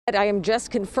I am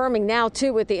just confirming now,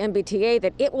 too, with the MBTA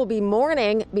that it will be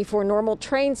morning before normal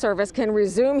train service can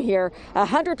resume here.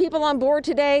 100 people on board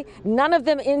today, none of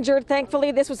them injured.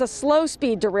 Thankfully, this was a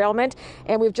slow-speed derailment,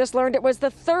 and we've just learned it was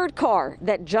the third car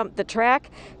that jumped the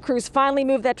track. Crews finally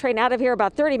moved that train out of here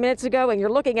about 30 minutes ago, and you're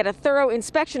looking at a thorough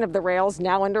inspection of the rails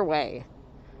now underway.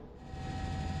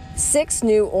 6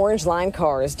 new Orange Line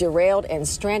cars derailed and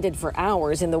stranded for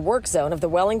hours in the work zone of the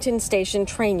Wellington Station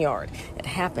train yard. It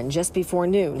happened just before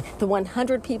noon. The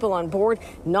 100 people on board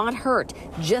not hurt,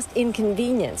 just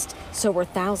inconvenienced. So were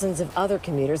thousands of other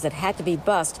commuters that had to be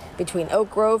bused between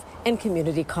Oak Grove and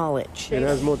Community College. It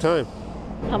has more time.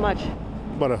 How much?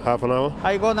 About a half an hour.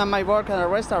 I go to my work at a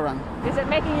restaurant. Is it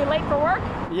making you late for work?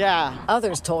 Yeah.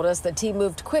 Others told us the team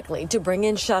moved quickly to bring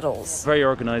in shuttles. Very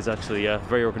organized, actually, yeah.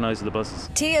 Very organized with the buses.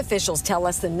 T officials tell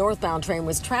us the northbound train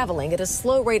was traveling at a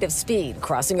slow rate of speed,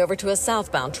 crossing over to a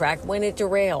southbound track when it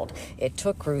derailed. It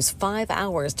took crews 5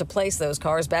 hours to place those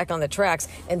cars back on the tracks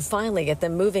and finally get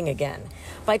them moving again.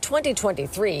 By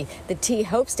 2023, the T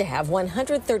hopes to have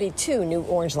 132 new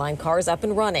Orange Line cars up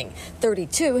and running.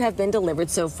 32 have been delivered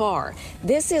so far.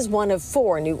 This is one of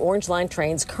 4 new Orange Line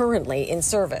trains currently in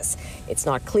service. It's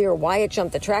not clear why it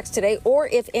jumped the tracks today or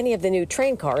if any of the new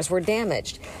train cars were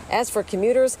damaged. As for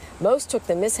commuters, most took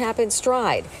the mishap in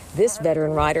stride. This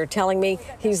veteran rider telling me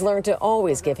he's learned to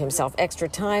always give himself extra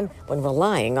time when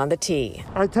relying on the T.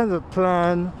 I tend to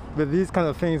plan with these kind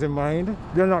of things in mind.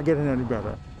 They're not getting any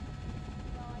better.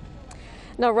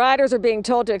 Now, riders are being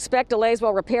told to expect delays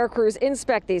while repair crews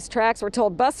inspect these tracks. We're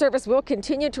told bus service will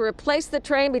continue to replace the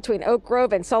train between Oak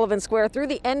Grove and Sullivan Square through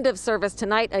the end of service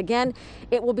tonight. Again,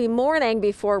 it will be morning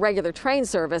before regular train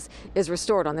service is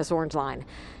restored on this Orange Line.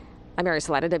 I'm Mary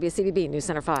Salata, WCVB News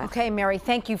Center 5. Okay, Mary,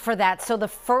 thank you for that. So the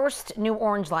first new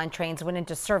Orange Line trains went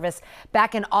into service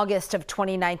back in August of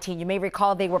 2019. You may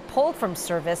recall they were pulled from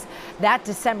service that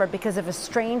December because of a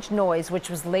strange noise, which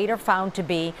was later found to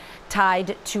be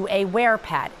tied to a wear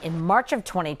pad. In March of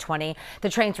 2020, the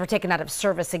trains were taken out of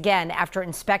service again after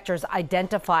inspectors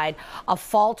identified a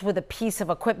fault with a piece of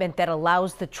equipment that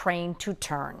allows the train to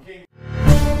turn.